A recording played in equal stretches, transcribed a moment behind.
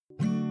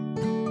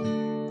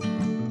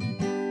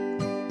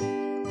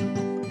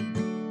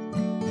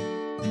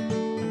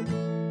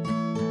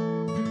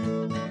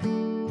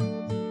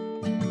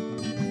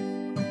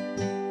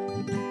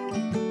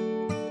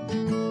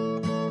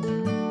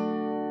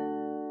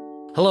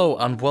Hello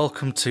and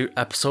welcome to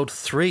episode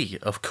 3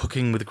 of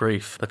Cooking with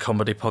Grief, the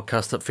comedy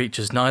podcast that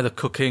features neither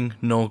cooking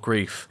nor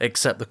grief,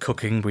 except the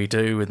cooking we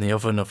do in the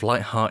oven of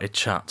light-hearted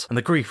chat, and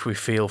the grief we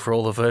feel for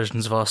all the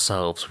versions of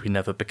ourselves we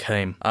never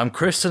became. I'm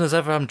Chris, and as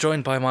ever I'm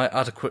joined by my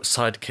adequate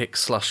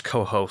sidekick /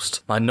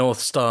 co-host, my North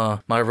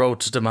Star, my road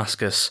to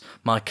Damascus,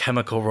 my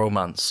chemical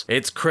romance.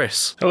 It's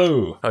Chris.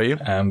 Hello. How are you?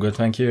 I'm good,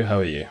 thank you. How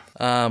are you?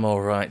 I'm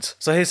alright.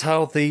 So here's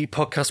how the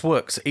podcast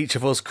works. Each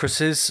of us,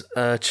 Chris's,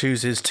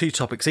 chooses 2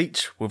 topics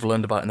each we've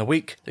learned about in the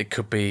week. It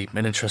could be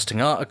an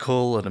interesting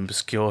article, an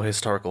obscure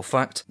historical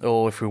fact,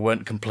 or if we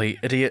weren't complete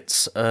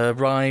idiots, a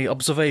wry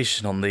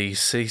observation on the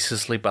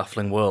ceaselessly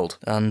baffling world.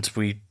 And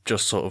we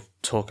just sort of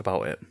talk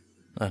about it.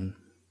 And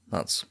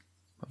that's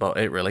about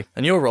it, really.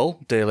 And your role,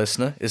 dear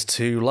listener, is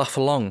to laugh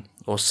along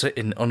or sit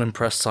in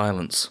unimpressed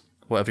silence.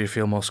 Whatever you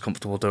feel most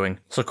comfortable doing.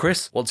 So,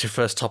 Chris, what's your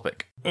first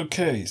topic?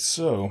 Okay,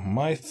 so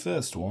my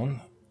first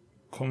one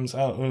comes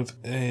out of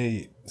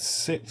a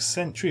 6th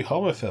century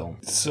horror film.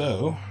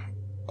 So,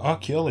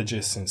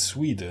 archaeologists in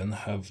Sweden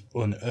have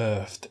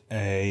unearthed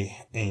an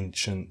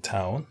ancient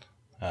town,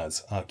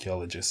 as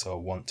archaeologists are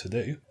wont to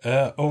do.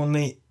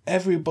 Only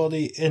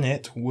everybody in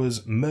it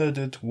was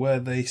murdered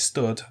where they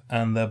stood,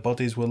 and their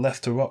bodies were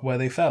left to rot where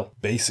they fell.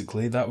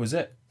 Basically, that was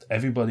it.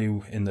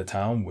 Everybody in the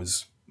town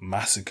was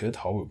massacred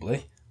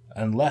horribly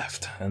and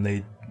left, and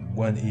they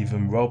weren't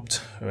even robbed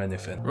or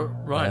anything.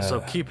 Right, so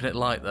keeping it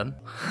light then.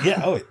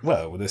 Yeah,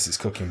 well, this is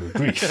cooking with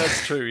grief.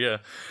 That's true, yeah.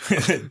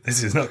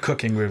 This is not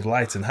cooking with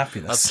light and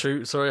happiness. That's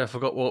true. Sorry, I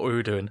forgot what we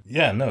were doing.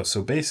 Yeah, no,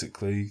 so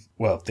basically,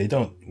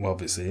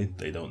 obviously,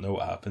 they don't know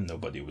what happened,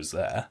 nobody was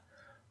there,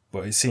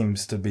 but it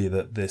seems to be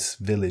that this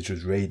village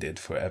was raided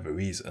for whatever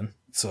reason,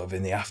 sort of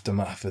in the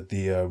aftermath of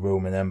the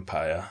Roman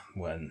Empire,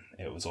 when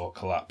it was all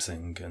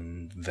collapsing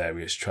and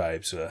various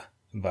tribes were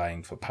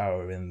vying for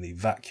power in the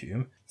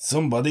vacuum.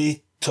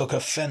 Somebody took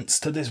offence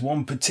to this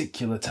one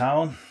particular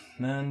town,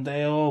 and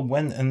they all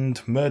went and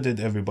murdered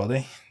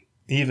everybody.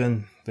 They've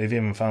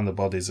even found the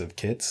bodies of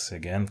kids,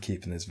 again,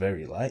 keeping this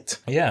very light.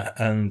 Yeah,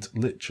 and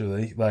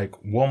literally,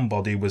 one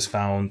body was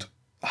found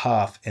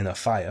half in a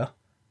fire,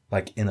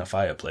 in a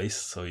fireplace,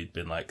 so he'd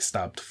been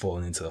stabbed,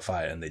 fallen into the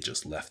fire, and they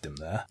just left him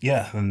there.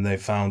 Yeah, and they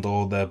found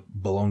all their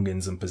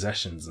belongings and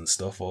possessions and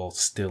stuff all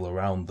still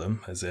around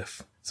them, as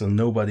if... So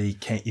nobody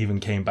even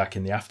came back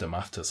in the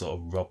aftermath to sort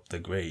of rob the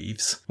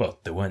graves. Well,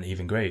 there weren't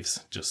even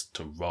graves, just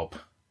to rob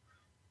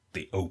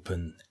the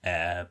open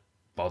air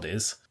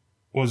bodies.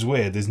 What was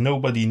weird is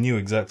nobody knew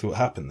exactly what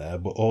happened there,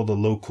 but all the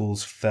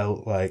locals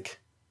felt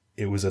like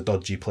it was a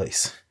dodgy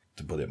place,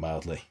 to put it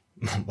mildly.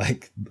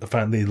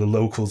 Apparently the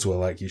locals were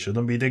like, you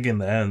shouldn't be digging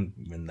there, and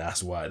when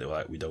asked why, they were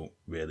like, we don't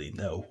really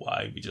know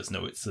why, we just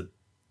know it's a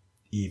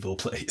evil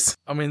place.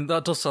 I mean,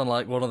 that does sound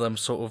like one of them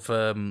sort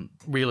of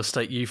real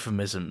estate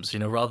euphemisms,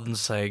 rather than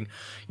saying,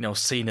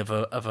 scene of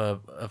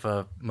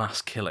a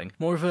mass killing.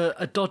 More of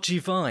a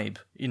dodgy vibe,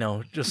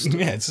 just...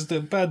 Yeah, it's just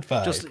a bad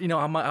vibe. Just,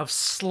 I might have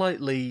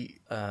slightly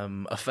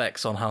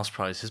effects on house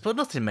prices, but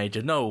nothing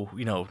major. No,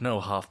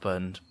 no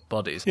half-burned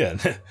bodies. Yeah,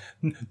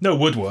 no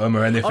woodworm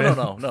or anything.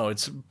 Oh, no,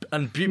 it's...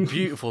 And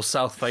beautiful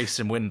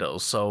south-facing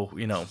windows, so,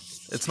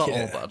 it's not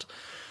all bad.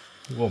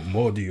 What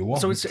more do you want?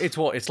 So it's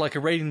what? It's like a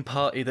raiding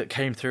party that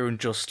came through and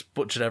just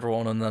butchered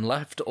everyone and then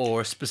left,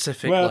 or a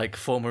specific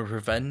form of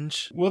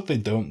revenge? Well, they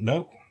don't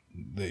know.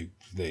 They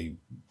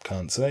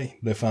can't say.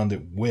 They found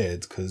it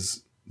weird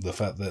because the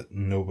fact that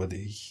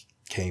nobody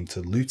came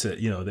to loot it.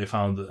 They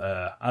found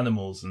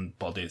animals and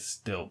bodies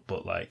still,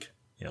 but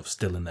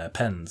still in their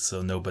pens.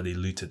 So nobody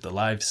looted the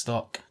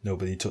livestock.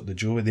 Nobody took the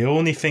jewelry. The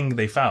only thing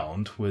they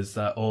found was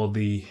that all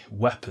the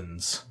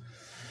weapons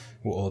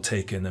were all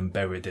taken and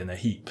buried in a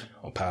heap,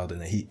 or piled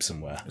in a heap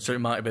somewhere. So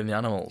it might have been the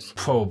animals?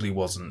 Probably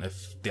wasn't.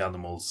 If the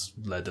animals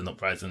led an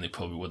uprising, they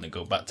probably wouldn't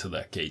go back to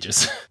their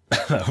cages.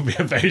 That would be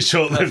a very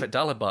short-lived... Perfect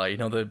alibi.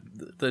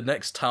 The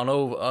next town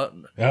over...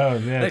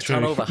 next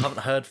town over,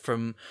 haven't heard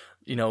from,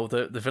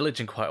 the village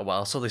in quite a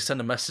while, so they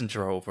send a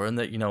messenger over and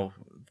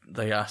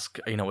they ask,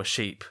 a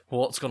sheep,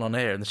 what's going on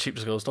here? And the sheep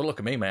just goes, don't look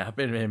at me, mate. I've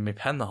been in my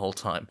pen the whole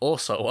time.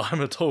 Also,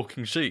 I'm a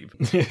talking sheep.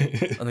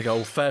 And they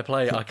go, fair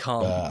play, I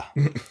can't.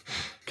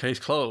 Case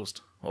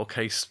closed. Or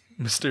case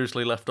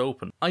mysteriously left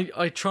open.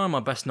 I try my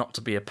best not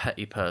to be a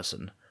petty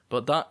person,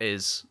 but that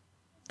is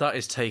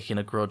taking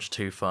a grudge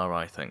too far,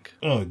 I think.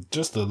 Oh,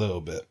 just a little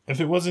bit. If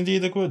it was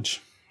indeed a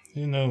grudge,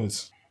 who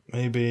knows?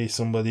 Maybe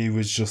somebody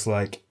was just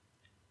like,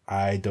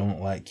 I don't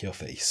like your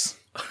face,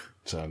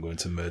 so I'm going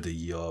to murder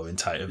your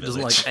entire village.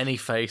 Doesn't like any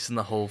face in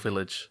the whole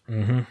village.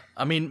 Mm-hmm.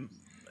 I mean,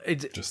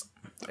 it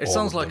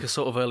sounds like a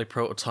sort of early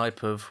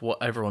prototype of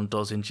what everyone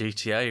does in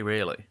GTA,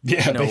 really.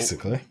 Yeah,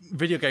 basically.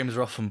 Video games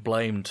are often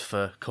blamed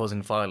for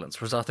causing violence,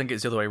 whereas I think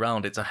it's the other way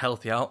around. It's a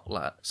healthy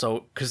outlet.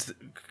 So, because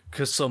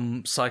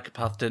some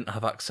psychopath didn't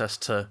have access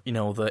to,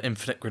 the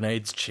infinite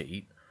grenades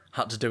cheat,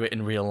 had to do it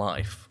in real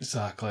life.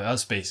 Exactly.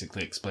 That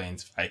basically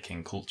explains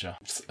Viking culture.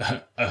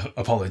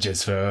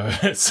 Apologies for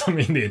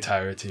summing the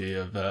entirety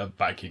of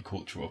Viking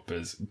culture up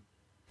as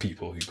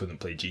people who couldn't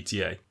play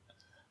GTA.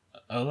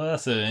 Oh,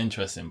 that's an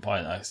interesting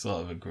point. I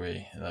sort of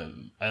agree.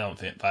 I don't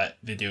think that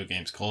video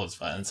games cause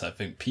violence. I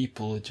think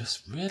people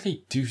just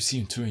really do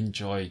seem to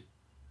enjoy,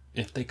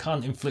 if they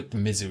can't inflict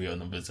misery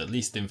on others, at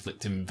least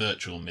inflicting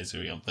virtual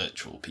misery on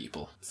virtual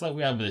people. It's like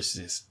we have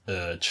this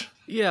urge.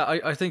 Yeah,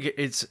 I think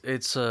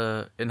it's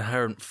a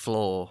inherent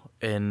flaw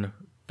in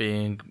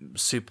being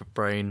super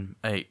brain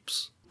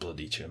apes.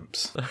 Bloody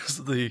chimps. That's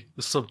the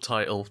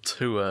subtitle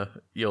to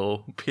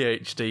your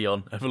PhD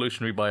on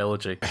evolutionary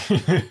biology.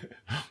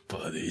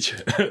 Bloody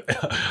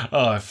chimps.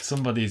 Oh, if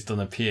somebody's done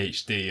a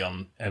PhD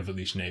on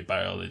evolutionary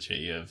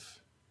biology of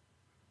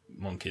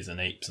monkeys and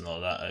apes and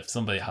all that, if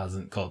somebody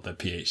hasn't called their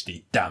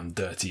PhD damn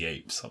dirty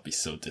apes, I'll be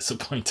so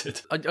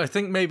disappointed. I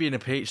think maybe in a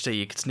PhD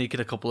you could sneak in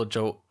a couple of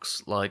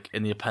jokes like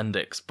in the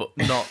appendix, but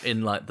not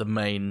in like the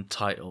main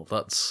title.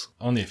 That's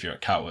only if you're a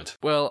coward.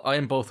 Well, I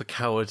am both a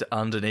coward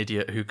and an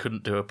idiot who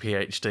couldn't do a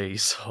PhD,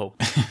 so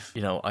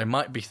you know, I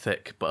might be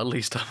thick, but at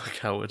least I'm a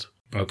coward.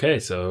 Okay,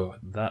 so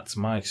that's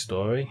my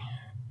story.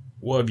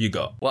 What have you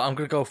got? Well, I'm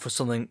gonna go for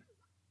something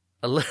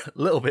a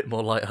little bit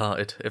more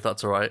lighthearted, if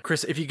that's all right.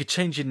 Chris, if you could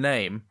change your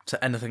name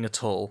to anything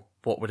at all,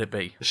 what would it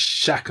be?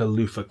 Shaka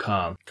Lufa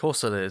Khan. Of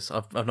course it is.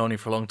 I've known you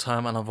for a long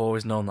time, and I've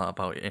always known that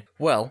about you.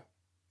 Well,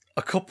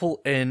 a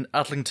couple in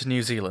Adlington,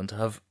 New Zealand,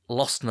 have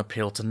lost an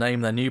appeal to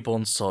name their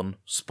newborn son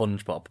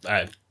SpongeBob.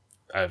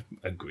 I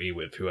agree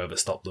with whoever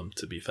stopped them,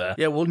 to be fair.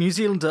 Yeah, well, New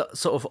Zealand are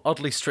sort of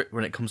oddly strict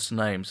when it comes to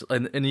names.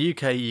 In the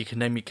UK, you can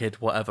name your kid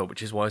whatever,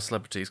 which is why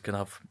celebrities can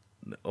have,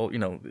 you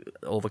know,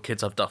 all the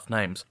kids have daft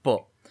names.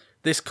 But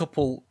this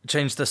couple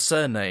changed their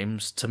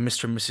surnames to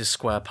Mr. and Mrs.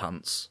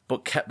 Squarepants,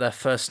 but kept their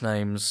first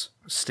names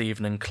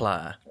Stephen and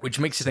Claire, which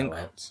makes you think,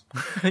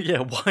 yeah,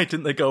 why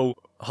didn't they go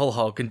whole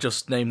hog and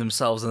just name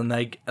themselves, and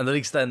at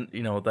least then,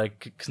 you know, they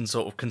can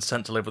sort of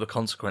consent to live with the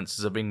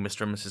consequences of being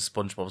Mr. and Mrs.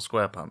 SpongeBob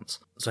SquarePants.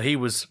 So he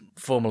was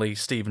formerly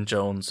Stephen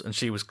Jones, and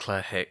she was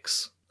Claire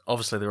Hicks.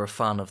 Obviously, they're a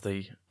fan of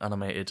the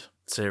animated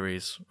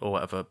series or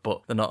whatever,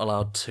 but they're not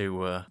allowed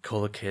to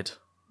call a kid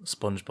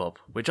SpongeBob,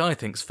 which I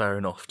think's fair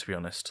enough, to be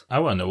honest. I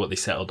want to know what they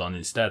settled on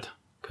instead.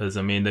 Because,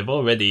 I mean,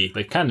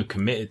 they've kind of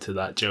committed to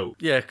that joke.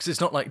 Yeah, because it's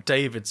not like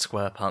David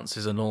Squarepants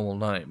is a normal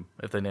name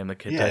if they name the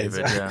kid David,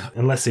 exactly. Yeah.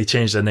 Unless they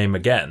change their name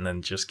again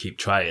and just keep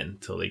trying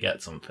till they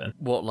get something.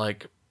 What,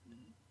 like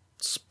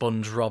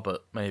Sponge Robert,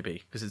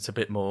 maybe? Because it's a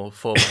bit more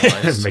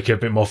formalised. Make it a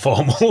bit more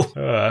formal.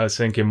 I was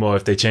thinking more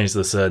if they changed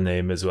the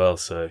surname as well.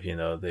 So, you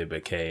know, they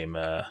became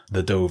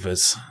the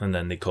Dovers, and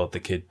then they called the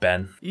kid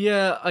Ben.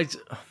 Yeah,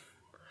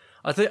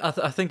 I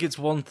think it's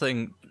one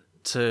thing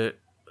to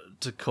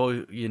call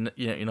you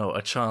know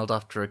a child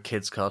after a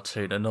kid's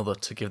cartoon, another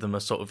to give them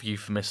a sort of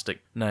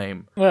euphemistic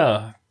name.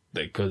 Well,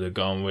 they could have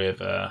gone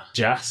with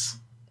Jas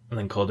and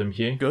then called him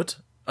Hugh. Good.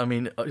 I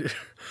mean,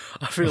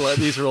 I feel like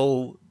these are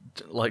all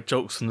like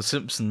jokes from The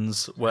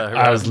Simpsons where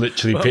I was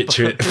literally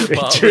picturing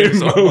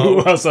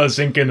Mo as I was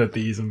thinking of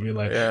these and being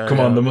like,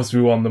 come on, there must be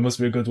one, there must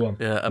be a good one.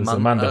 Yeah,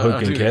 Amanda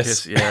Hug and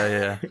Kiss.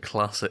 Yeah,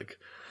 classic.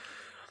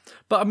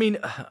 But I mean,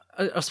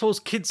 I suppose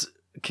kids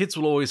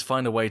will always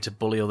find a way to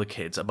bully other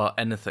kids about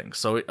anything.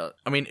 So,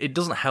 I mean, it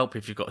doesn't help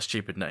if you've got a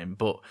stupid name,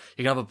 but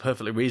you can have a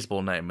perfectly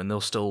reasonable name and they'll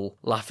still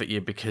laugh at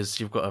you because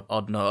you've got an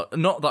odd name.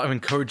 Not that I'm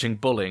encouraging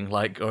bullying,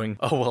 like going,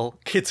 oh, well,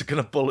 kids are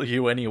going to bully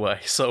you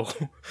anyway, so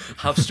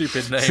have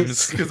stupid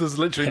names, because there's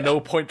literally no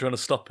point trying to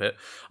stop it.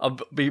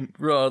 I'd be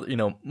rather,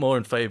 more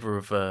in favour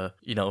of,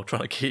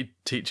 trying to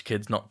teach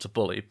kids not to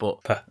bully,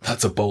 but...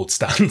 That's a bold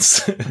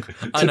stance.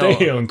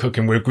 Today on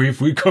Cooking with Grief,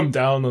 we come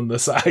down on the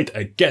side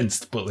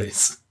against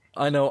bullies.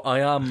 I know I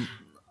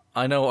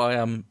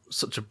am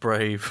such a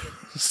brave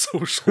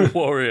social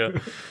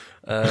warrior.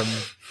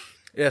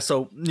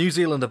 So New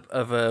Zealand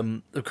have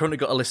currently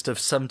got a list of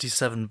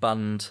 77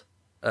 banned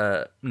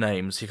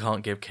names you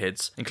can't give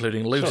kids,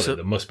 including Lucifer. Surely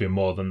there must be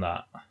more than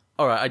that.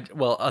 All right,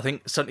 I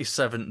think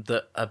 77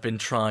 that have been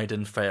tried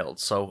and failed.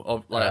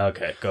 So,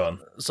 okay, go on.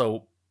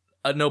 So,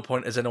 at no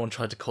point has anyone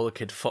tried to call a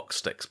kid fox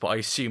sticks, but I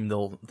assume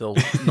they'll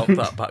knock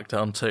that back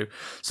down too.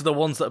 So the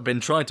ones that have been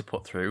tried to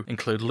put through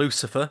include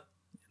Lucifer.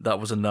 That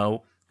was a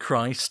no.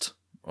 Christ,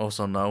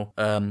 also no.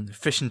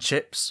 Fish and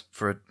chips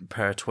for a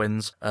pair of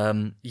twins.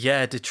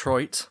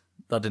 Detroit,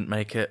 that didn't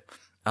make it.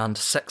 And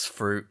sex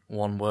fruit,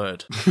 one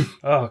word.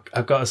 Oh,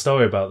 I've got a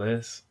story about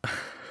this.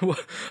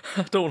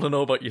 I don't want to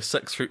know about your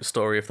sex fruit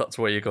story if that's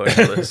where you're going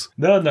with this.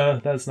 No,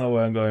 that's not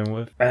where I'm going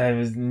with. I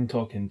was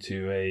talking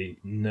to a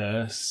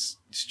nurse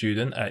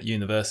student at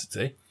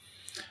university,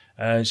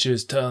 and she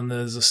was telling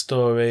us a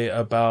story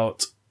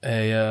about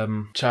a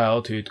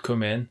child who'd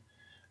come in,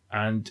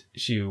 and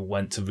she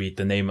went to read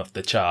the name of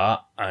the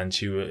chart, and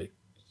she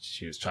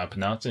was trying to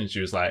pronounce it, and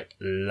she was like,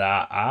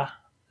 la,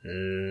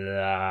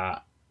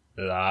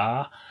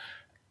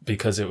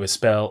 because it was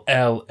spelled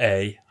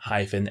LA-A.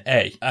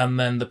 And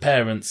then the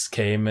parents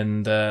came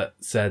and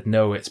said,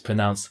 no, it's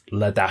pronounced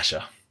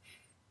Ladasha.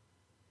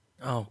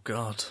 Oh,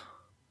 God.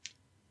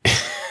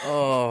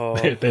 Oh.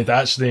 They'd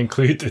actually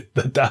included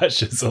the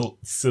dash as a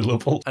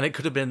syllable. And it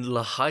could have been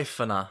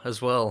Lahaifana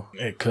as well.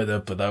 It could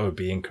have, but that would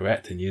be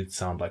incorrect, and you'd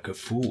sound like a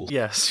fool.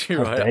 Yes,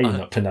 you're How right. dare you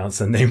not pronounce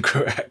the name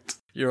correct?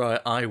 You're right,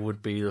 I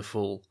would be the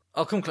fool.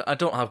 I'll come clean. I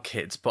don't have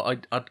kids,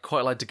 but I'd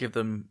quite like to give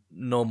them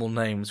normal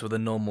names with a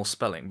normal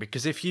spelling.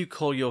 Because if you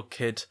call your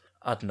kid,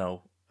 I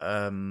don't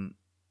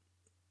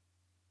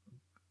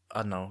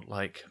know,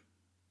 like...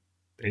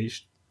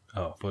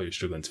 Oh, I thought you were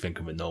struggling to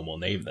think of a normal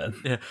name then.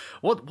 Yeah.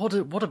 What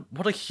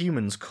are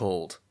humans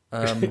called?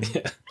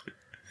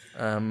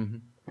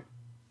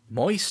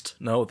 Moist?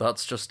 No,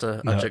 that's just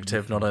an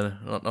adjective, not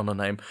a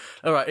name.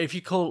 All right, if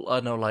you call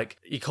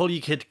you call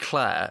your kid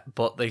Claire,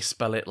 but they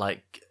spell it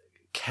like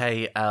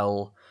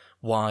KLYRE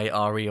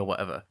or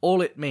whatever.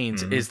 All it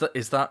means is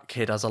that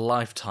kid has a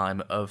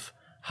lifetime of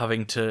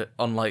having to,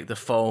 on like the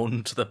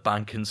phone to the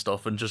bank and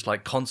stuff, and just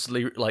like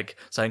constantly like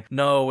saying,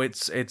 no,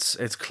 it's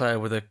Claire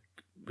with a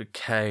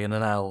K and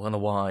an L and a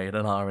Y and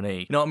an R and E.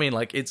 You know what I mean?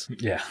 Like it's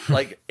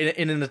like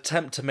in an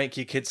attempt to make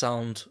your kid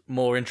sound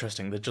more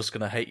interesting, they're just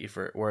gonna hate you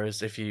for it.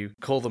 Whereas if you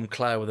call them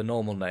Claire with a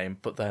normal name,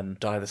 but then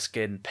dye the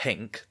skin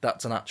pink,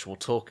 that's an actual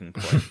talking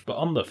point. But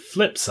on the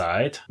flip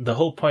side, the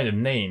whole point of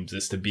names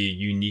is to be a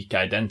unique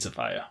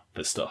identifier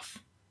for stuff.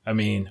 I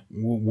mean,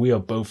 we are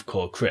both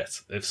called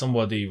Chris. If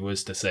somebody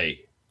was to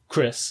say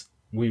Chris,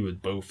 we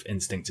would both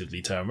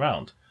instinctively turn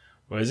around.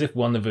 Whereas if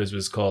one of us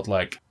was called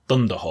like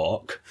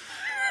Thunderhawk,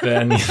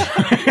 then if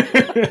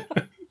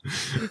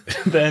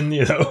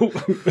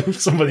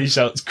somebody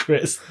shouts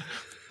Chris,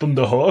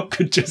 Thunderhawk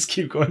could just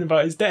keep going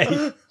about his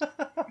day.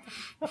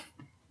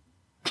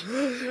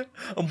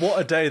 And what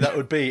a day that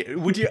would be.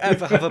 Would you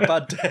ever have a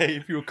bad day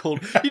if you were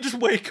called... You just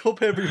wake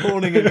up every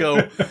morning and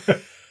go,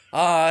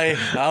 I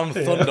am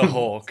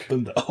Thunderhawk.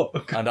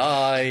 Thunderhawk. And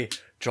I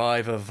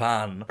drive a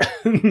van.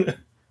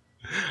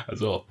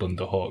 That's what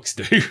Thunderhawks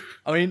do.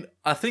 I mean,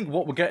 I think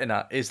what we're getting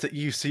at is that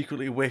you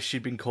secretly wish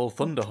you'd been called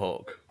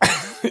Thunderhawk.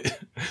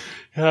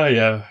 Oh,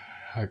 yeah.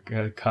 I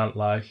can't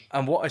lie.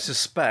 And what I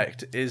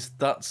suspect is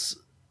that's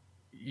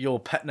your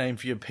pet name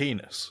for your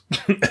penis.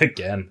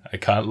 Again, I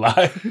can't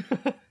lie.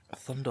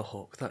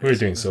 Thunderhawk. We're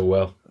doing so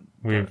well.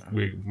 We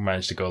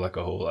managed to go like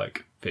a whole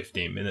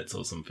 15 minutes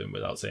or something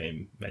without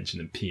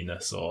mentioning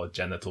penis or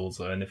genitals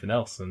or anything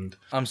else. And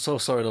I'm so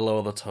sorry to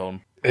lower the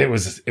tone. It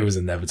was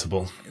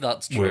inevitable.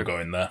 That's true. We're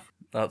going there.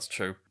 That's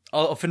true.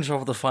 I'll finish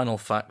off with the final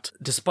fact.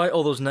 Despite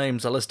all those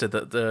names I listed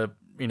that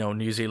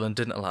New Zealand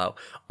didn't allow,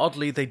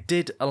 oddly they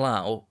did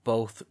allow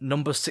both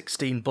Number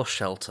 16 Bus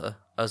Shelter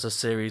as a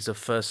series of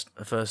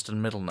first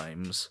and middle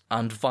names,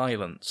 and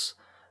Violence.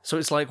 So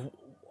it's like,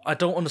 I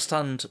don't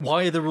understand,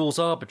 why are the rules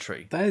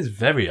arbitrary? That is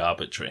very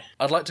arbitrary.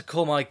 I'd like to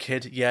call my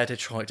kid, yeah,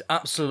 Detroit.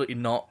 Absolutely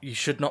not. You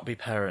should not be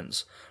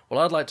parents.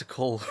 Well, I'd like to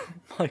call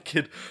my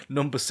kid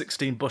Number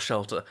 16 Bus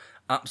Shelter.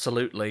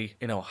 Absolutely,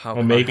 how.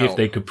 Or maybe if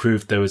they could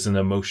prove there was an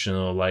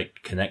emotional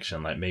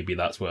connection, maybe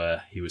that's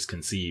where he was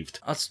conceived.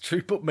 That's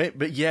true,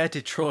 but yeah,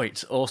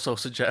 Detroit also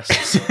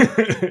suggests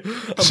a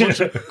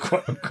much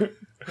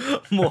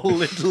more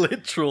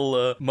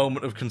literal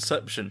moment of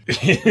conception.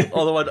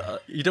 Although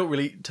you don't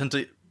really tend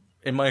to,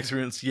 in my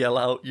experience, yell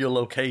out your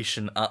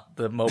location at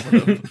the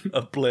moment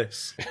of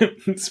bliss.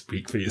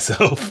 Speak for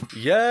yourself.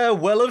 Yeah,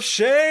 well of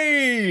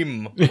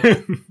shame.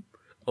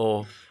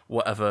 Or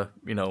whatever,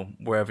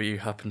 wherever you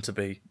happen to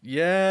be.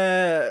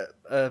 Yeah,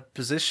 a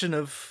position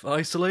of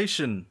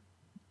isolation.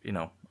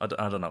 I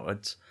don't know.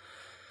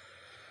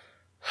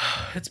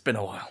 It's been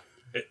a while.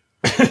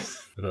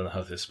 I don't know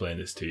how to explain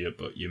this to you,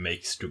 but you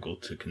may struggle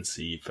to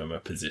conceive from a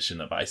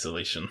position of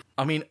isolation.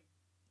 I mean,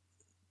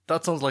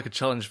 that sounds like a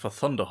challenge for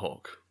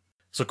Thunderhawk.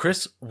 So,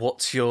 Chris,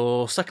 what's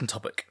your second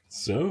topic?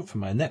 So, for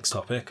my next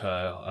topic,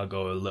 I'll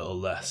go a little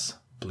less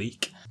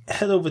bleak.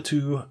 Head over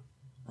to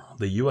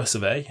the US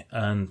of A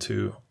and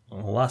to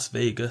Las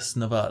Vegas,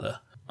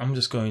 Nevada. I'm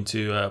just going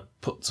to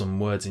put some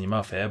words in your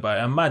mouth here, but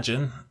I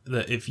imagine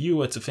that if you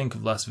were to think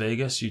of Las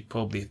Vegas, you'd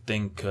probably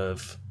think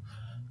of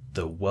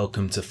the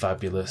Welcome to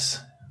Fabulous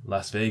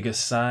Las Vegas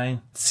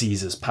sign,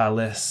 Caesar's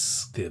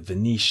Palace, the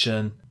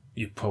Venetian.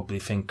 You'd probably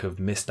think of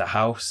Mr.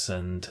 House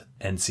and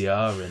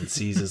NCR and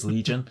Caesar's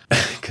Legion,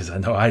 because I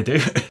know I do.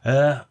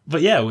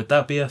 But yeah, would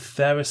that be a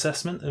fair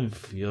assessment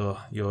of your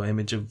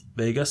image of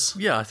Vegas?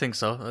 Yeah, I think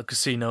so.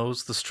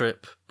 Casinos, the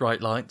Strip,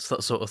 bright lights,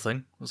 that sort of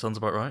thing. That sounds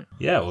about right.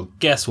 Yeah, well,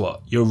 guess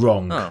what? You're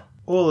wrong. Oh.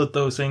 All of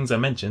those things I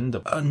mentioned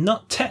are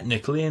not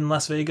technically in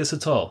Las Vegas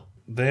at all.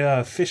 They are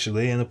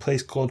officially in a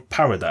place called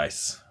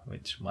Paradise,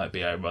 which might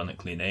be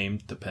ironically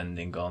named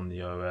depending on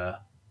your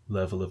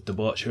level of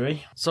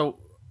debauchery. So,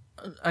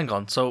 hang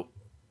on. So,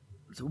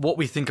 what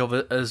we think of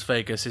as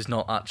Vegas is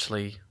not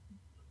actually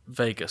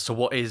Vegas. So,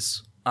 what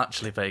is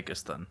actually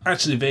Vegas then?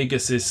 Actually,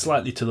 Vegas is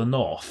slightly to the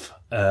north,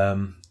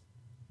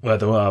 where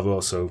there are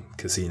also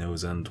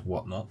casinos and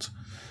whatnot.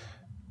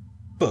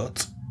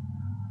 But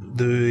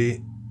the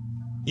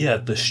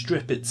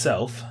Strip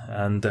itself,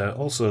 and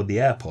also the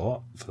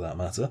airport, for that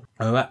matter,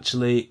 are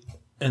actually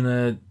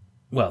in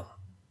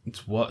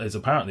it's what is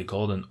apparently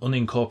called an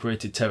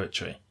unincorporated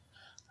territory.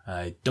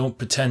 I don't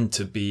pretend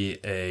to be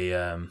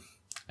a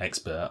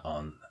expert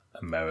on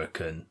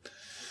American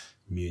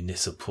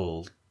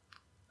municipal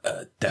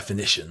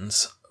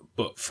definitions,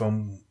 but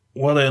from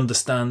what I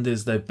understand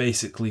is they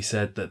basically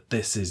said that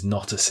this is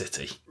not a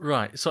city.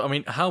 Right. So I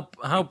mean, how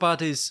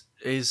bad is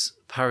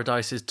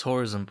Paradise's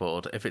tourism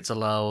board if it's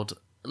allowed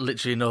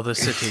literally another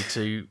city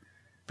to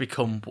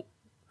become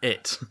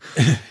it?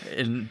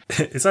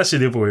 It's actually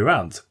the other way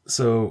around.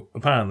 So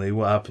apparently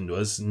what happened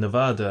was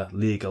Nevada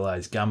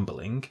legalized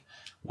gambling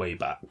way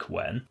back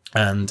when,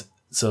 and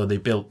so they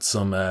built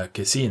some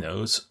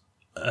casinos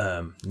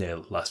near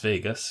Las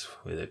Vegas,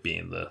 with it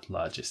being the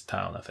largest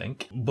town, I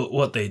think. But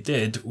what they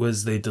did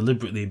was they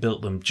deliberately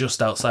built them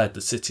just outside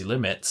the city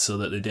limits so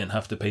that they didn't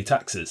have to pay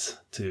taxes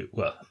to,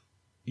 well,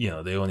 you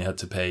know, they only had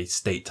to pay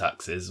state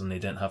taxes and they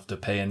didn't have to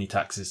pay any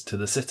taxes to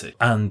the city.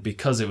 And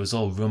because it was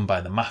all run by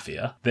the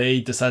mafia,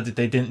 they decided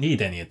they didn't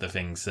need any of the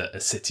things that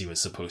a city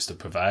was supposed to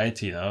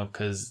provide, you know,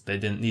 because they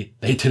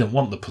didn't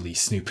want the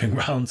police snooping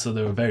around, so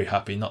they were very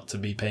happy not to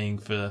be paying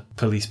for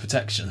police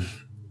protection.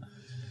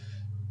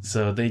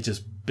 So they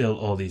just built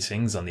all these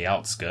things on the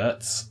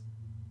outskirts,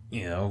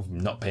 you know,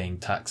 not paying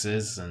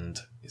taxes and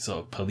sort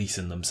of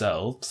policing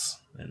themselves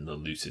in the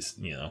loosest,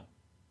 you know,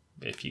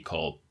 if you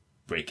call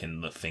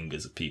breaking the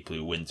fingers of people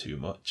who win too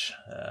much,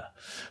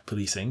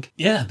 policing.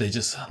 Yeah, they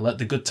just let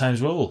the good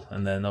times roll.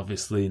 And then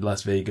obviously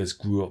Las Vegas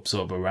grew up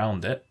sort of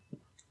around it,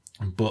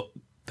 but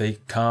they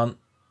can't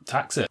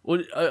tax it.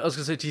 Well, I was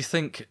going to say, do you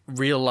think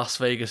real Las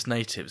Vegas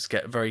natives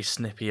get very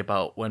snippy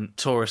about when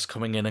tourists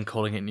coming in and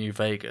calling it New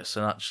Vegas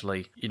and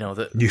actually, you know,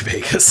 that... New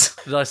Vegas.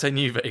 Did I say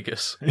New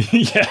Vegas?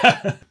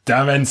 Yeah.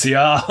 Damn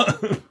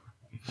NCR.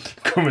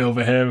 Coming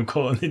over here and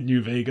calling it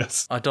New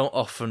Vegas. I don't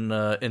often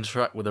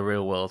interact with the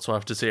real world, so I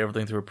have to see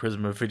everything through a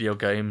prism of video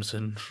games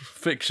and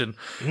fiction.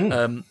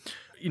 You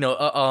know,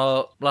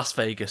 are Las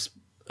Vegas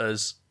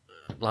as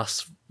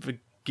Las Vegations?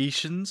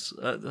 Vegations?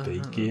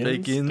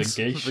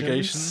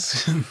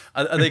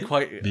 Are they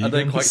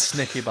quite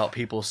snippy about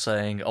people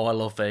saying, "Oh, I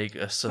love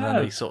Vegas," and then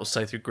they sort of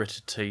say through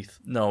gritted teeth,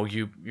 "No,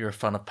 you're a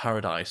fan of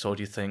Paradise," or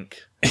do you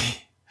think?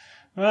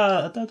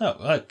 Well, I don't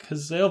know,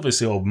 because they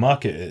obviously all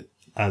market it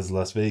as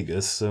Las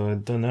Vegas, so I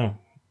don't know.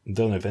 I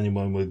don't know if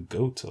anyone would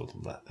go to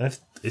that.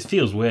 It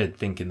feels weird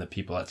thinking that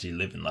people actually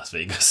live in Las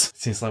Vegas. It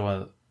seems like,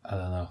 well, I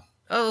don't know.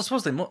 I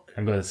suppose they must.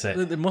 I'm going to say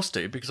they must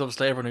do, because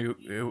obviously everyone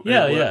who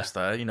works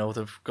there, you know,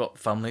 they've got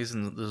families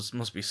and there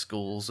must be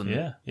schools and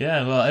yeah.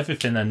 Well,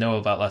 everything I know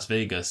about Las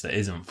Vegas that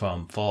isn't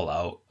from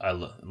Fallout, I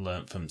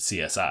learned from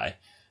CSI,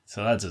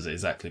 so that doesn't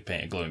exactly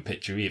paint a glowing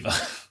picture either.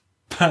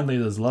 Apparently,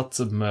 there's lots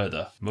of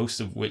murder, most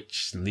of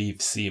which leave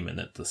semen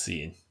at the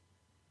scene.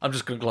 I'm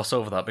just going to gloss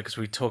over that because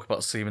we talk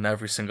about semen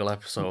every single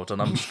episode,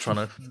 and I'm just trying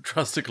to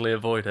drastically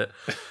avoid it.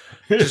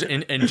 Just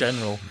in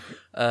general.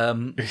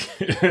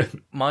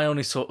 My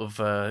only sort of...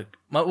 I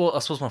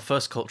suppose my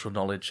first cultural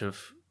knowledge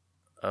of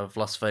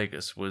Las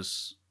Vegas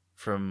was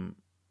from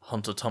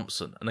Hunter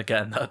Thompson. And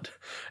again, that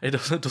it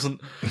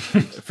doesn't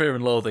Fear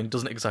and Loathing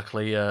doesn't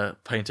exactly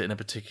paint it in a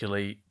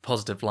particularly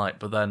positive light,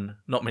 but then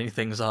not many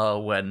things are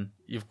when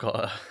you've got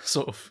a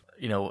sort of...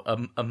 you know,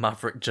 a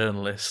maverick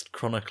journalist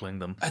chronicling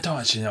them. I don't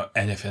actually know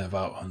anything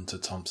about Hunter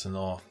Thompson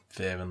or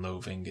Fear and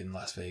Loathing in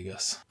Las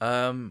Vegas.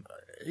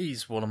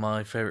 He's one of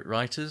my favourite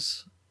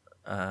writers.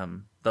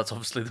 That's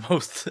obviously the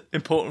most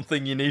important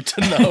thing you need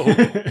to know.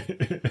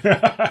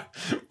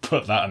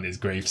 Put that on his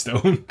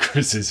gravestone.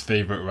 Chris's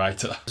favourite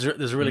writer.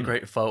 There's a really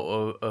great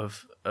photo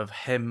of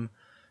him,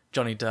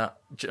 Johnny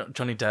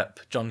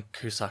Depp, John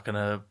Cusack, and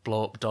a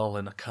blow-up doll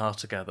in a car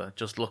together,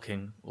 just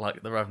looking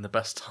like they're having the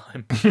best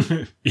time.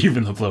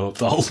 Even the blow-up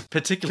doll.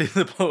 Particularly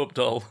the blow-up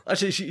doll.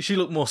 Actually, she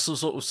looked more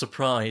sort of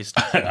surprised.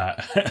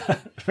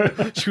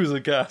 She was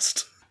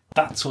aghast.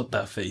 That's what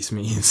that face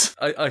means.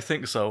 I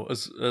think so.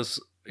 As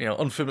you know,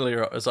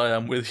 unfamiliar as I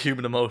am with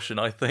human emotion,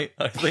 I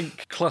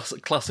think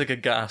classic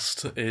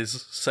aghast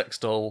is sex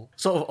doll.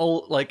 Sort of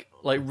old, like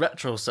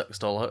retro sex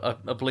doll.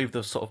 I believe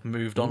they've sort of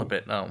moved on a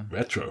bit now.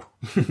 Retro.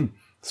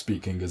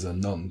 Speaking as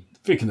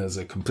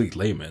a complete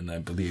layman, I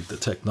believe the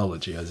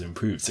technology has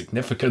improved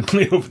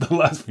significantly over the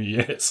last few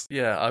years.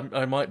 Yeah,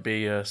 I might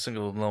be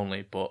single and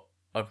lonely, but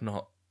I've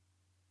not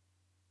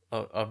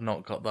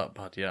got that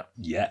bad yet.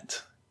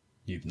 Yet.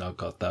 You've not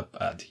got that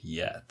bad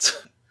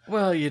yet.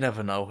 Well, you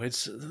never know.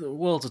 The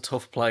world's a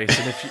tough place,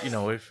 and if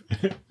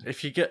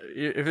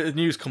the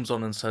news comes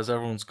on and says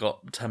everyone's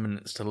got 10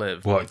 minutes to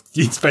live, what,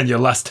 you'd spend your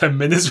last 10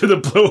 minutes with a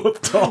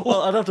blow-up doll?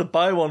 Well, I'd have to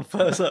buy one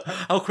first.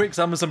 How quick's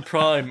Amazon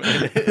Prime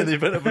in the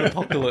event of an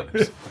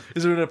apocalypse?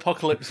 Is there an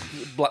apocalypse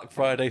Black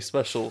Friday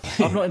special?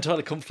 I'm not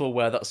entirely comfortable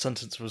where that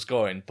sentence was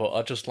going, but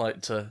I'd just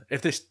like to,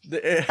 if this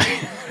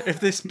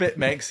bit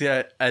makes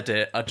the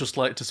edit, I'd just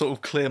like to sort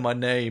of clear my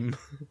name,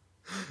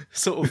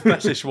 sort of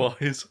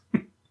fetish-wise.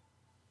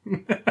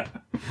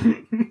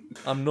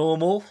 I'm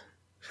normal?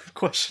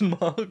 Question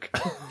mark.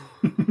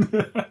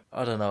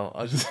 I don't know.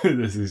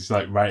 This is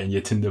like writing your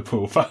Tinder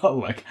profile.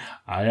 Like,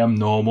 I am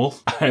normal.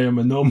 I am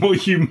a normal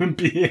human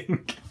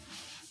being.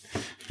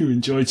 who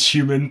enjoyed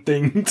human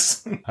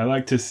things. I'd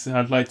like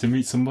to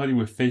meet somebody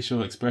with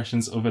facial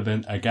expressions other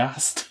than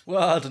aghast.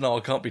 Well, I don't know.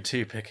 I can't be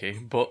too picky,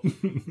 but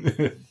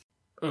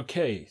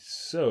Okay,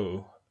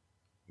 so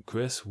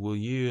Chris, will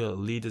you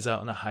lead us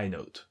out on a high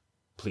note,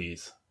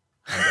 please?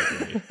 I'm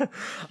begging you.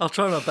 I'll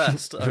try my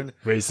best. I mean,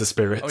 Raise the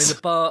spirits. I mean,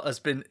 the bar has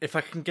been. If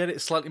I can get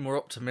it slightly more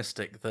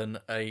optimistic than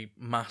a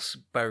mass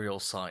burial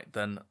site,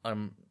 then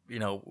I'm,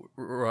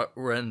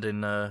 we're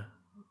ending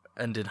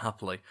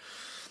happily.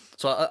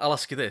 So I'll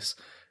ask you this,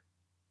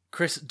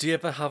 Chris: do you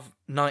ever have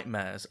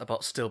nightmares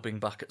about still being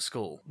back at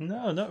school?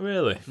 No, not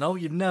really. No,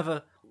 you've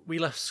never. We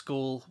left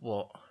school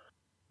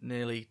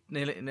nearly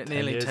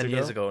 10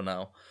 years ago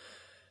now,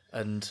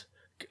 and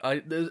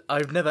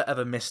I've never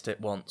ever missed it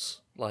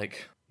once.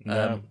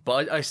 No.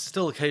 But I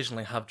still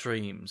occasionally have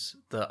dreams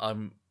that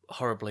I'm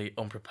horribly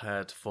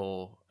unprepared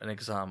for an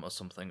exam or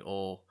something,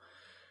 or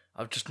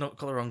I've just not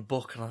got the wrong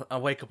book, and I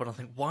wake up and I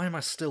think, why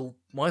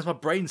is my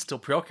brain still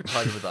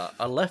preoccupied with that?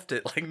 I left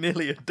it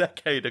nearly a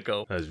decade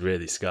ago. That has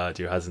really scarred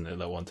you, hasn't it?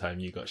 That one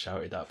time you got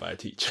shouted at by a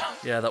teacher.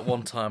 Yeah, that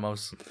one time I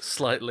was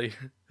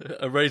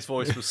a raised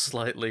voice was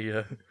slightly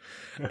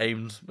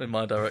aimed in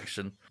my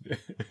direction.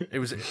 It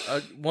was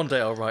one day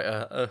I'll write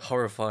a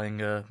horrifying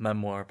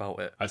memoir about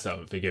it. I still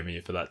haven't forgiven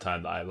you for that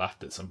time that I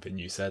laughed at something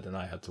you said and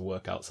I had to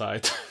work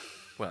outside.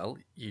 Well,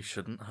 you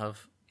shouldn't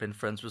have been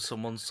friends with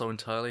someone so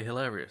entirely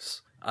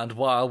hilarious. And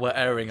while we're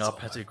airing our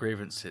petty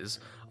grievances,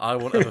 I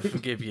won't ever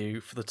forgive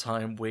you for the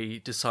time we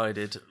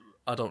decided,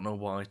 I don't know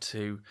why,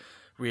 to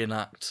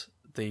reenact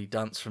the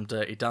dance from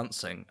Dirty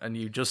Dancing, and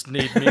you just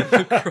need me in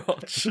the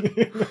crotch.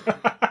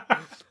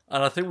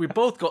 And I think we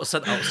both got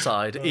sent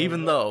outside,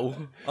 even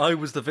though I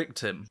was the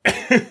victim.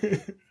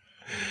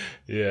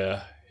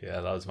 Yeah,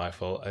 that was my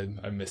fault.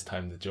 I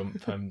mistimed the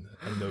jump. I'm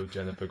no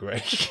Jennifer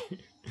Grey.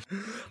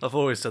 I've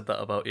always said that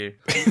about you.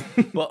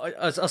 But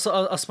I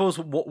suppose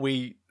what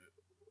we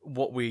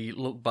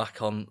look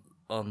back on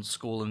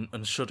school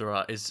and shudder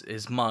at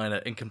is minor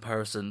in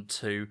comparison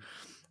to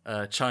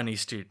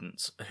Chinese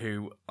students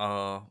who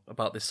are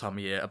about this time of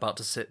year about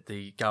to sit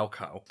the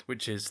Gaokao,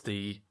 which is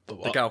the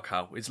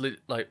Gaokao. It's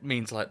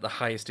means the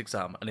highest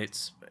exam, and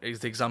it's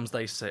the exams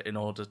they sit in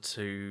order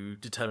to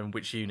determine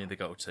which uni they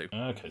go to.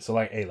 Okay, so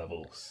A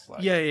levels.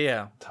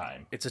 Yeah.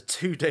 Time. It's a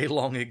 2-day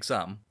long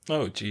exam.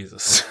 Oh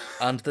Jesus!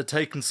 And they're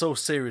taken so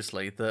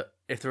seriously that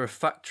if there are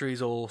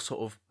factories or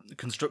sort of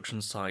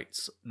construction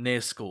sites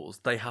near schools,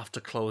 they have to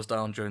close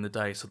down during the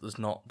day so there's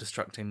not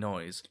distracting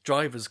noise.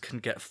 Drivers can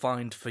get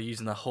fined for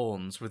using their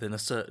horns within a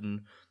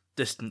certain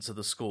distance of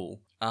the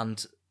school,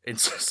 and in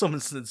some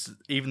instances,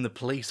 even the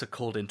police are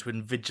called in to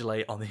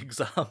invigilate on the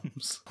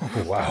exams.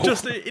 Oh, wow.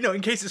 Just,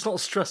 in case it's not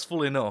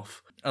stressful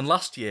enough. And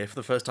last year, for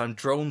the first time,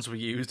 drones were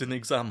used in the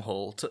exam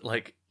hall to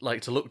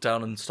to look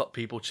down and stop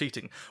people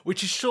cheating,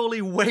 which is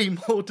surely way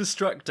more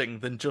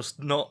distracting than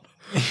just not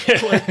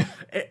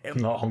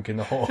not honking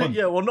the horn.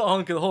 Yeah, well, not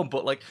honking the horn,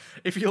 but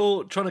if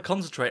you're trying to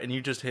concentrate and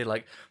you just hear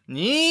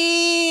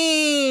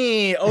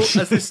nee,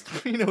 as this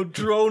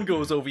drone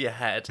goes over your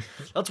head,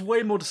 that's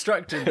way more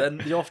distracting than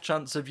the off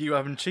chance of you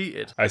having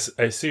cheated. I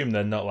assume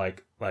they're not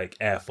like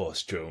Air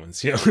Force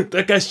drones.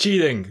 That guy's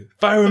cheating.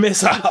 Fire a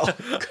missile,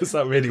 because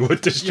that really would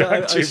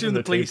distract you. I assume from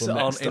the police people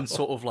aren't next in door.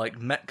 sort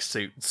of mech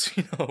suits,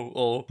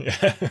 or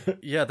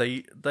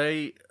they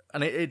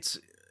and it's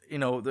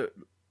the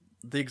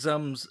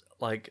exams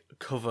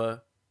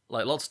cover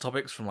lots of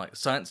topics from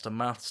science to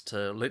maths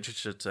to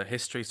literature to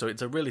history, so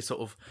it's a really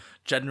sort of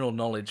general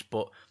knowledge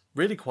but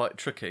really quite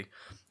tricky.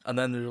 And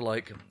then there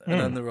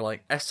were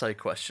essay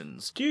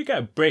questions. Do you get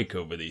a break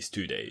over these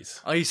 2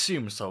 days? I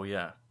assume so,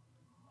 yeah.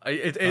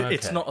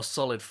 It's not a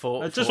solid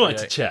 4. I just wanted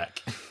to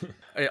check.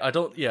 I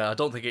don't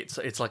think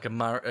it's like a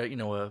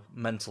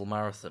mental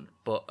marathon,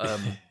 but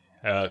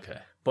Okay.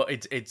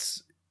 But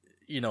it's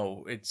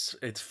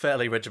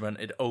fairly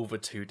regimented over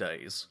 2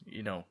 days,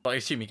 But I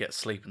assume you get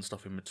sleep and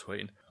stuff in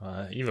between.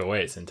 Either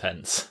way, it's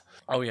intense.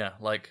 Oh yeah,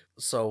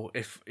 so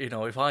if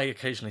I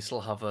occasionally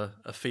still have a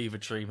fever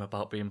dream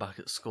about being back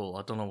at school,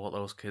 I don't know what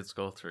those kids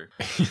go through.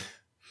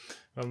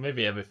 Well,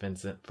 maybe everything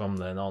from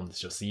then on is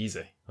just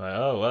easy.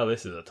 Oh, well,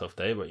 this is a tough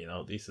day, but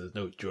at least there's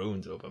no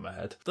drones over my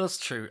head. That's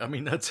true. I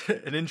mean, that's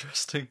an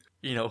interesting,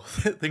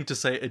 thing to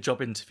say at a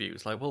job interview.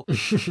 It's well,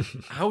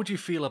 how do you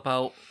feel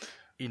about,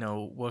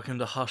 working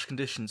under harsh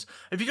conditions?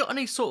 Have you got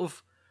any sort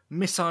of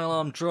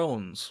missile-armed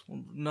drones?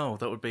 Well, no,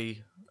 that would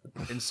be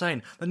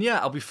insane. Then yeah,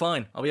 I'll be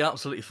fine. I'll be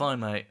absolutely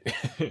fine, mate.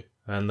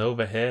 And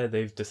over here,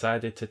 they've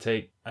decided to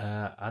take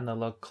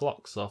analog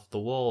clocks off the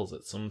walls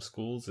at some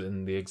schools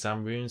in the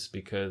exam rooms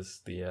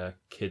because the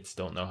kids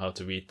don't know how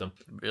to read them.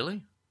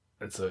 Really?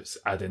 And so it's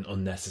adding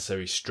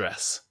unnecessary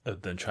stress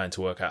of them trying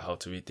to work out how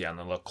to read the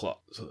analog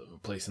clock, so they're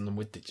replacing them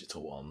with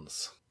digital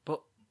ones.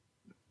 But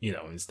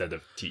instead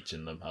of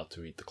teaching them how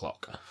to read the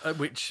clock.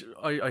 Which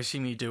I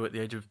assume you do at the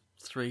age of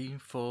 3,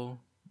 4,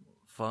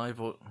 5,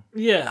 or...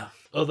 Yeah.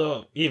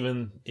 Although,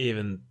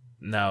 even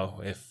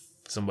now, if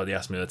somebody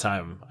asks me the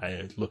time,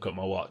 I look at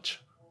my watch,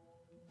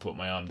 put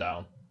my arm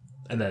down,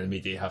 And then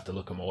immediately have to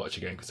look at my watch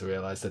again because I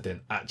realised I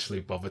didn't actually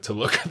bother to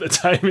look at the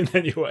timing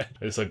anyway.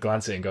 I just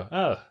glance at it and go,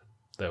 oh,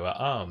 there were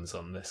arms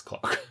on this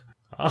clock.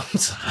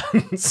 Arms,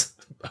 hands.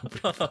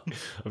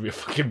 Of your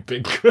fucking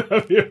big,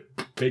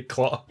 big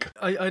clock.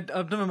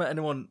 I've never met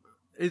anyone.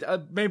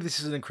 Maybe this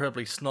is an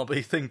incredibly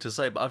snobby thing to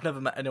say, but I've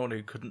never met anyone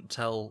who couldn't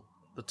tell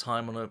the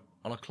time on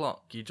a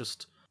clock. You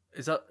just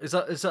is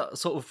that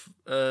sort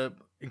of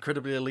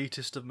incredibly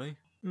elitist of me?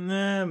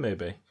 Nah,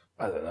 maybe.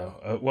 I don't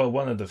know. Well,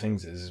 one of the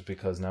things is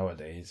because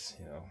nowadays,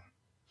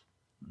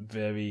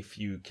 very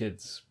few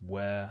kids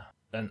wear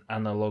an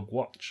analog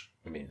watch.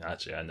 I mean,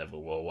 actually, I never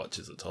wore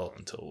watches at all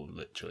until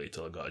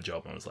I got a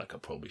job and I was like, I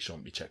probably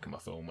shouldn't be checking my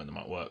phone when I'm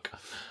at work.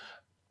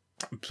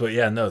 But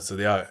yeah, no, so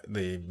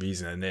the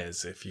reasoning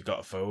is if you got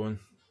a phone,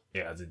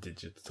 it has a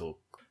digital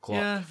clock.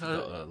 Yeah, if you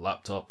got a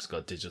laptop, it's got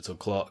a digital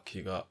clock,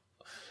 you got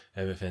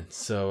everything.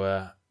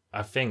 So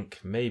I think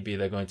maybe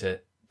they're going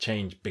to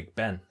change Big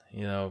Ben.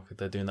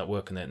 They're doing that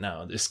work on it now.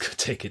 They're just going to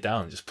take it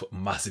down and just put a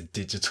massive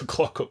digital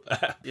clock up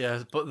there.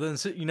 Yeah, but then,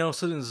 as soon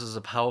as there's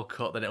a power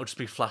cut, then it'll just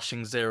be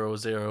flashing 00,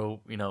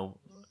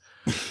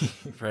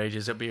 for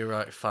ages. It'll be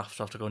right faff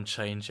to have to go and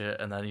change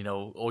it, and then,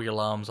 all your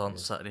alarms aren't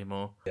set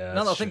anymore. Yeah,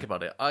 now that I think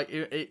about it,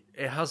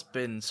 it has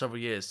been several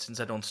years since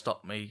anyone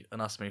stopped me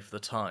and asked me for the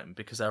time,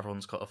 because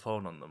everyone's got a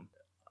phone on them.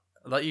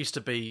 That used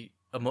to be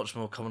a much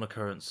more common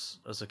occurrence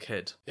as a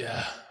kid.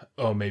 Yeah.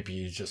 Or maybe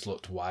you just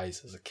looked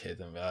wise as a kid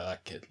and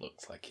that kid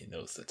looks like he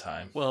knows the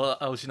time. Well,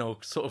 I was,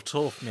 sort of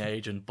tall for my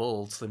age and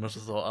bald, so they must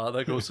have thought,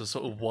 there goes a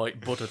sort of white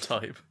Buddha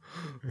type.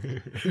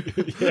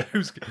 Yeah.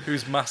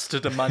 who's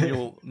mastered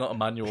not a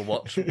manual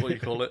watch, what do you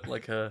call it?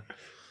 Like a...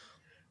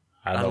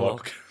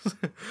 Analog.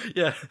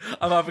 Yeah,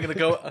 I'm either going to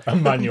go... A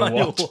manual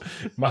watch.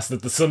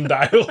 Mastered the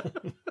sundial.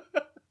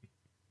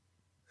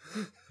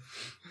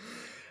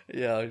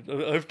 Yeah,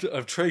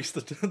 I've traced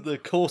the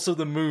course of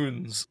the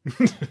moons.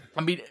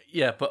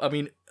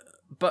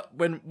 But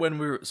when we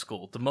were at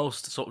school, the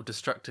most sort of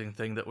distracting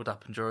thing that would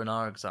happen during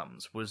our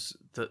exams was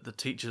that the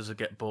teachers would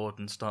get bored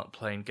and start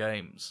playing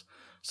games.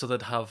 So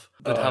they'd have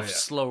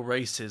slow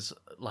races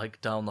like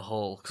down the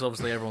hall, because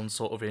obviously everyone's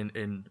sort of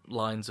in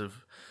lines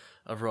of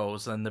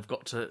rows, and they've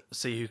got to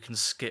see who can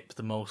skip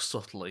the most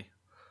subtly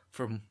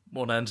from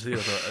one end to the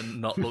other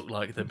and not look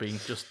like they're being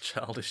just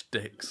childish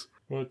dicks.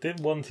 Well, did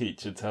one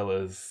teacher tell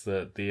us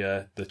that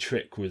the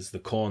trick was the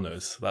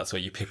corners? That's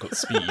where you pick up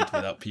speed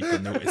without people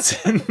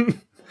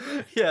noticing.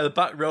 Yeah, the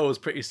back row is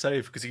pretty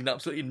safe because you can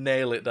absolutely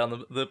nail it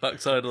down the back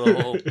side of the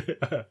hall.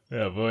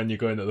 Yeah, but when you're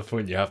going at the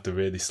front, you have to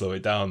really slow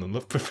it down and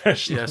look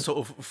professional. Yeah,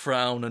 sort of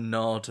frown and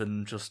nod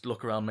and just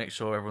look around, make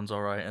sure everyone's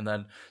all right, and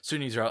then as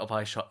soon as you're out of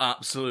eye shot,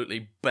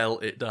 absolutely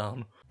belt it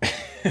down.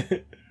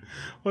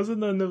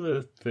 Wasn't there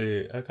another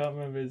thing? I can't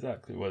remember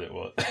exactly what it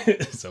was.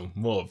 So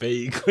more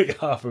vaguely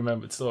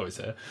half-remembered stories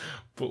here.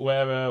 But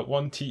where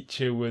one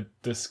teacher would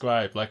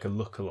describe like a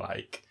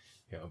lookalike,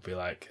 be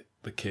like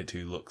the kid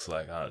who looks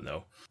like, I don't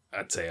know,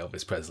 I'd say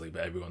Elvis Presley,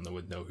 but everyone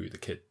would know who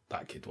that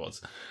kid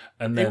was.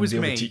 And then the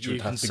other teacher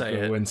would have to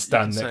go and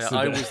stand next to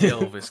I was the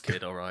Elvis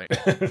kid, all right.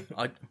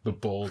 The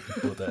bald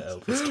Buddha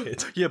Elvis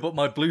kid. Yeah, but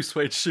my blue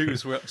suede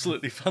shoes were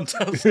absolutely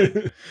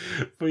fantastic.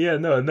 But yeah,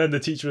 no, and then the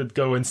teacher would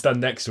go and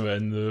stand next to her,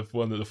 and the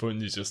one at the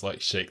front would just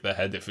like shake their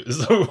head if it was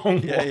the wrong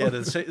one. Yeah,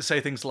 they'd say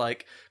things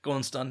like, go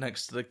and stand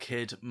next to the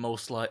kid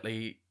most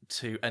likely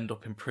to end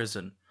up in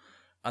prison.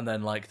 And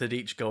then, they'd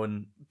each go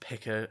and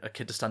pick a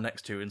kid to stand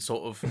next to and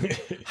sort of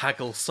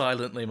haggle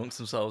silently amongst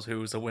themselves who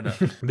was the winner.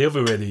 The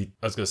other really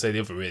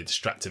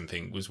distracting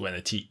thing was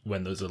when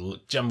when there was a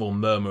general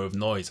murmur of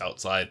noise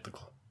outside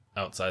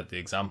the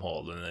exam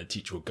hall, and the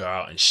teacher would go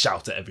out and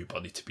shout at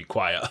everybody to be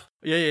quiet.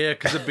 Yeah,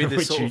 because there'd be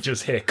this which you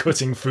just hear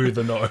cutting through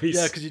the noise.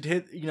 Yeah, because you'd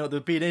hear,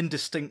 there'd be an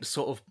indistinct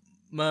sort of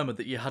murmur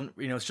that you hadn't,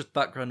 it's just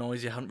background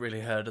noise you hadn't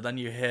really heard, and then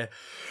you hear,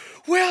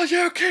 "Will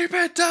you keep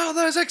it down?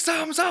 There's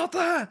exams out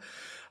there."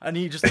 And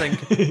you just think,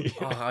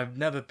 I've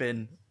never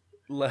been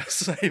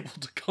less able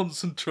to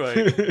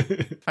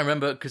concentrate. I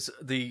remember because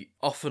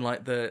often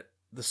the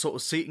sort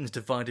of seating's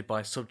divided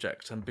by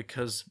subject, and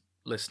because,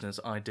 listeners,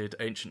 I did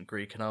ancient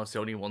Greek and I was the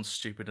only one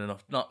stupid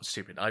enough, not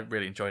stupid, I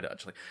really enjoyed it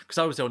actually, because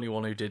I was the only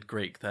one who did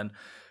Greek, then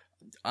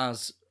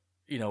as,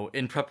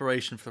 in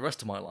preparation for the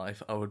rest of my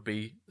life, I would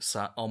be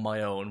sat on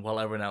my own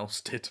while everyone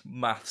else did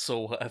maths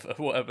or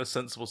whatever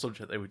sensible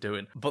subject they were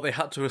doing. But they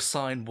had to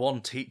assign one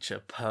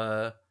teacher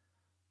per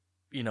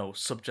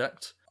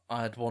subject.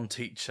 I had one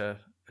teacher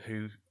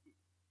who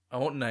I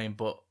won't name,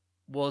 but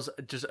was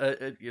just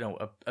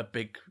a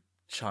big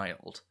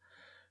child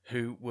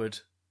who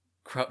would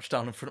crouch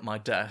down in front of my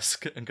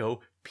desk and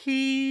go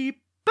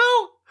peep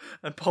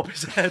and pop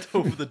his head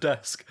over the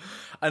desk.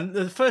 And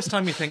the first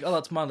time you think, oh,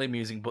 that's mildly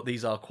amusing, but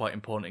these are quite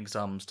important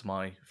exams to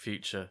my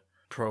future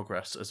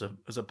progress as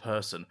a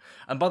person.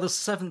 And by the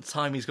seventh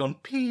time he's gone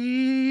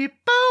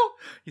peep,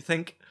 you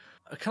think,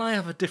 can I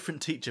have a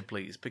different teacher,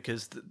 please?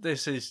 Because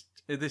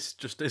this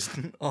just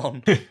isn't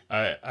on.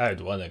 I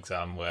had one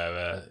exam where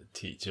a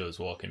teacher was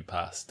walking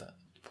past. I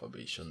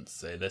probably shouldn't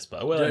say this,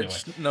 but I will anyway.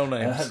 No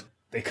names.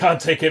 they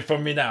can't take it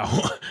from me now.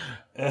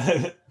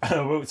 I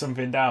wrote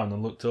something down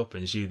and looked up,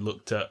 and she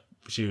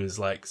was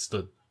like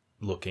stood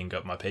looking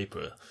at my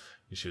paper.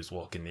 She was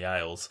walking the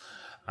aisles,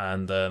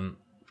 and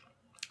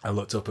I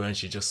looked up at her and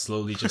she just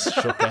slowly just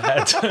shook her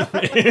head at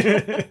me.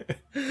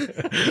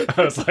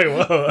 I was like,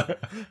 whoa,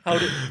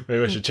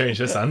 maybe I should change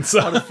this answer.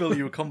 How to fill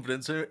you with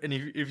confidence. And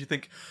if you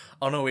think,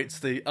 oh no, it's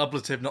the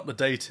ablative, not the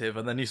dative,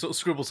 and then you sort of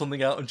scribble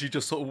something out and she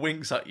just sort of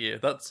winks at you,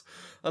 that's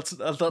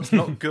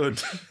not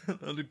good.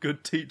 Not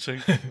good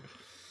teaching.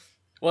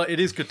 Well, it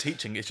is good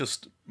teaching, it's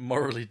just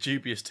morally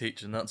dubious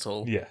teaching, that's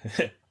all. Yeah,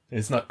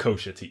 it's not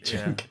kosher teaching.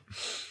 Yeah.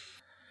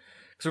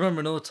 Because I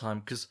remember another time,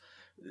 because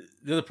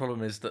the other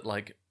problem is that,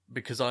 like,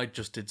 because I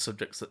just did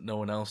subjects that no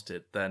one else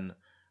did, then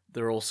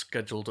they're all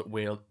scheduled at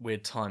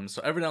weird times.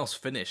 So everyone else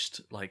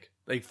finished, like,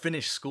 they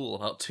finished school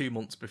about 2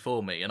 months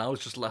before me, and I was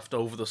just left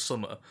over the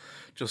summer,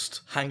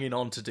 just hanging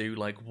on to do,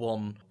 like,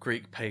 one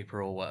Greek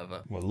paper or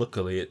whatever. Well,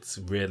 luckily it's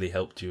really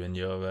helped you in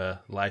your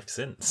life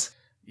since.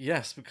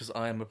 Yes, because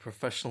I am a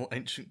professional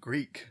ancient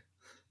Greek.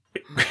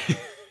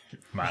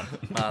 Man.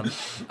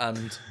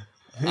 And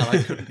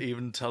I couldn't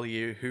even tell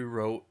you who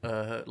wrote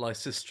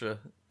Lysistra,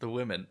 the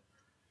Women.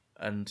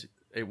 And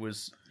it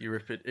was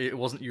It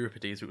wasn't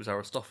Euripides. It was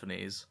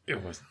Aristophanes.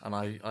 It was,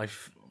 and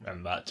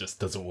and that just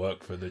doesn't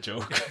work for the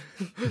joke.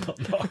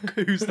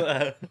 Who's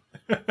there?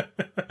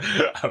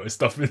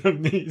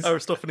 Aristophanes.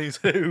 Aristophanes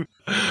who?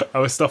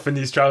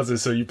 Aristophanes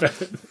trousers. So you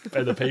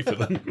better pay for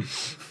them.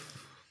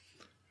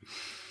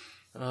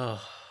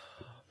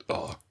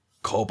 Oh,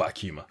 callback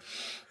humour.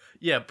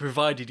 Yeah,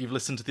 provided you've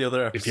listened to the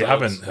other episodes. If you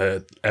haven't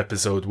heard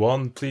episode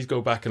 1, please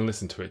go back and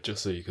listen to it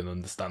just so you can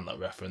understand that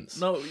reference.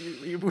 No,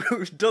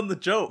 we've done the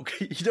joke.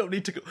 You don't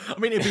need to go. I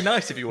mean, it'd be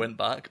nice if you went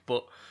back,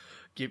 but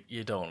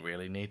you don't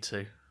really need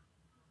to.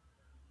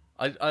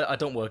 I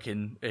don't work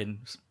in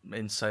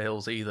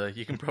sales either.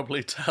 You can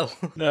probably tell.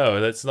 No,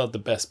 that's not the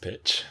best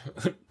pitch.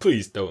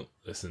 Please don't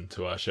listen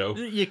to our show.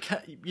 You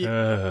can't.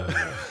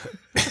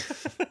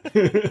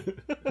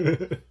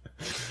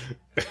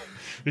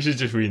 We should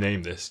just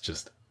rename this.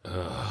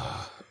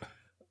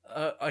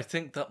 I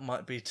think that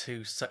might be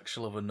too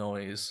sexual of a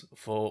noise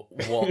for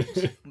what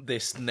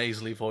this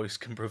nasally voice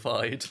can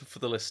provide for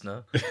the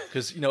listener.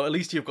 Because, at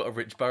least you've got a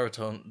rich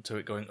baritone to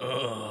it going,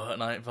 ugh,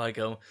 and if I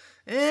go,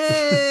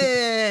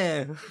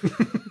 eh.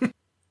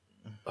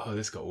 Oh,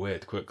 this got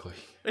weird quickly.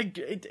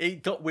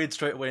 It got weird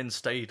straight away and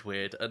stayed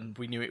weird, and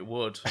we knew it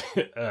would.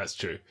 That's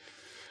true.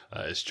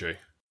 That is true.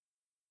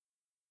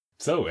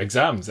 So,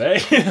 exams, eh?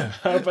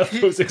 How about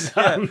those exams?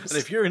 Yeah, and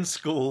if you're in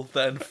school,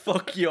 then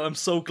fuck you, I'm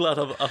so glad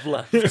I've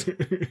left.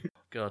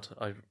 God,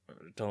 I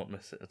don't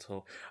miss it at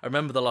all. I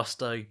remember the last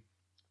day,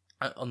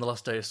 on the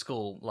last day of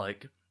school,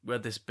 like, we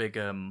had this big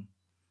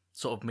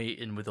sort of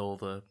meeting with all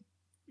the,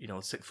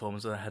 sixth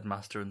formers and the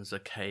headmaster, and there's a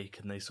cake,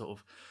 and they sort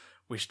of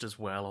wished us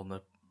well on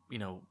the,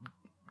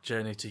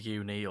 journey to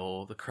uni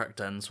or the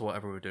correct ends,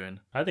 whatever we're doing.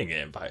 I didn't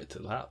get invited to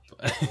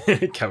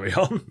that. Carry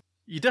on.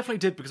 You definitely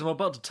did, because I'm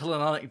about to tell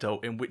an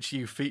anecdote in which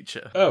you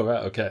feature. Oh,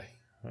 right, okay.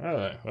 All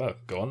right, well,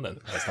 go on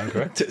then. I stand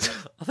corrected.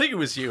 I think it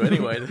was you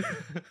anyway.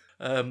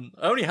 I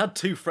only had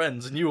 2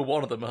 friends, and you were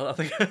one of them. I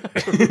think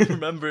I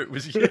remember it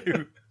was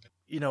you.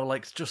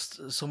 Like,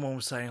 just someone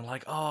was saying,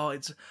 like, oh,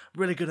 it's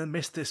really going to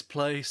miss this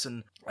place,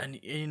 and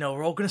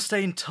we're all going to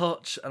stay in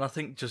touch. And I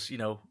think just,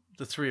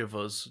 the 3 of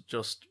us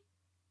just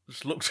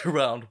looked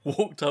around,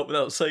 walked out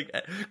without saying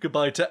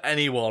goodbye to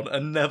anyone,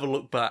 and never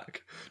looked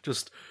back.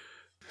 Just...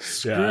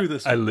 Screw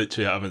this. I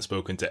literally haven't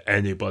spoken to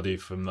anybody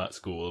from that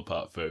school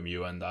apart from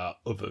you and our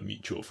other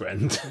mutual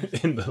friend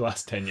in the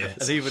last 10 years.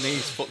 And even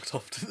he's fucked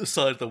off to the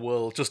side of the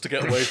world just to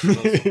get away from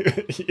us.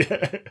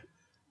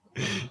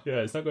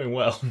 Yeah, it's not going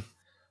well.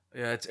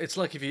 Yeah, it's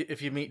like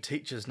if you meet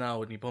teachers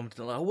now and you bump into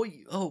them, like, what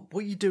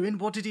are you doing?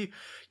 What did you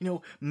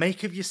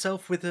make of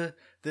yourself with the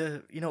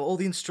all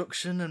the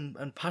instruction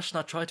and passion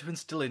I tried to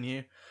instill in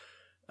you?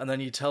 And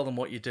then you tell them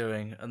what you're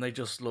doing, and they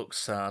just look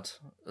sad,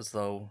 as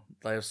though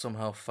they have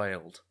somehow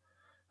failed.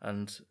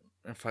 And,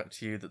 in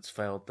fact, you that's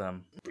failed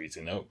them.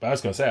 Breezy note. But I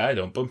was going to say, I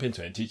don't bump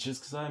into any teachers,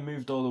 because I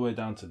moved all the way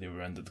down to the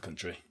other end of the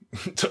country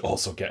to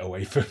also get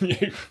away from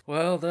you.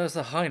 Well, there's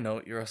the high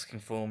note you're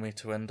asking for me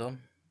to end on.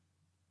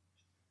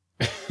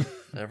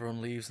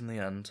 Everyone leaves in the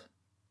end.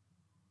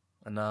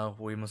 And now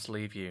we must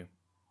leave you.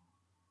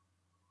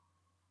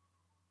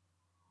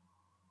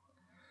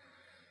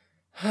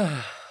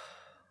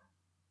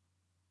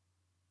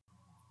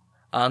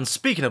 And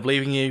speaking of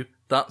leaving you,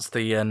 that's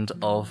the end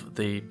of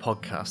the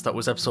podcast. That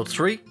was episode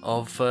 3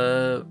 of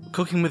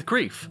Cooking with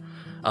Grief.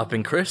 I've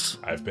been Chris.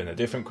 I've been a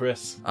different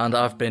Chris. And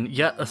I've been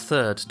yet a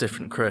third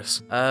different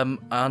Chris.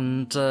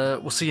 And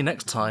we'll see you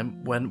next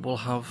time when we'll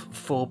have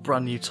 4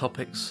 brand new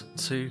topics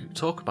to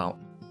talk about.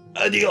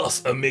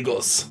 Adios,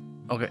 amigos.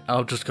 Okay,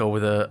 I'll just go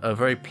with a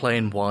very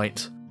plain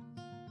white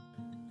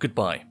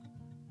goodbye.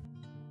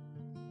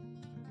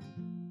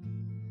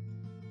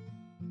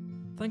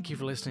 Thank you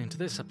for listening to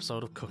this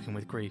episode of Cooking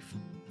with Grief.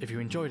 If you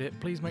enjoyed it,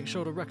 please make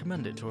sure to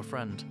recommend it to a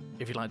friend.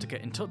 If you'd like to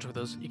get in touch with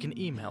us, you can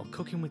email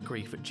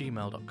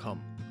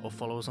cookingwithgrief@gmail.com or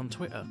follow us on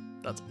Twitter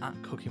That's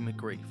at Cooking with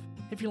Grief.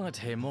 If you'd like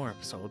to hear more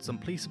episodes, then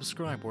please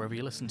subscribe wherever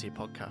you listen to your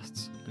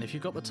podcasts. And if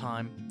you've got the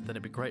time, then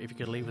it'd be great if you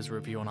could leave us a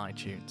review on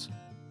iTunes.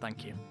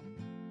 Thank you.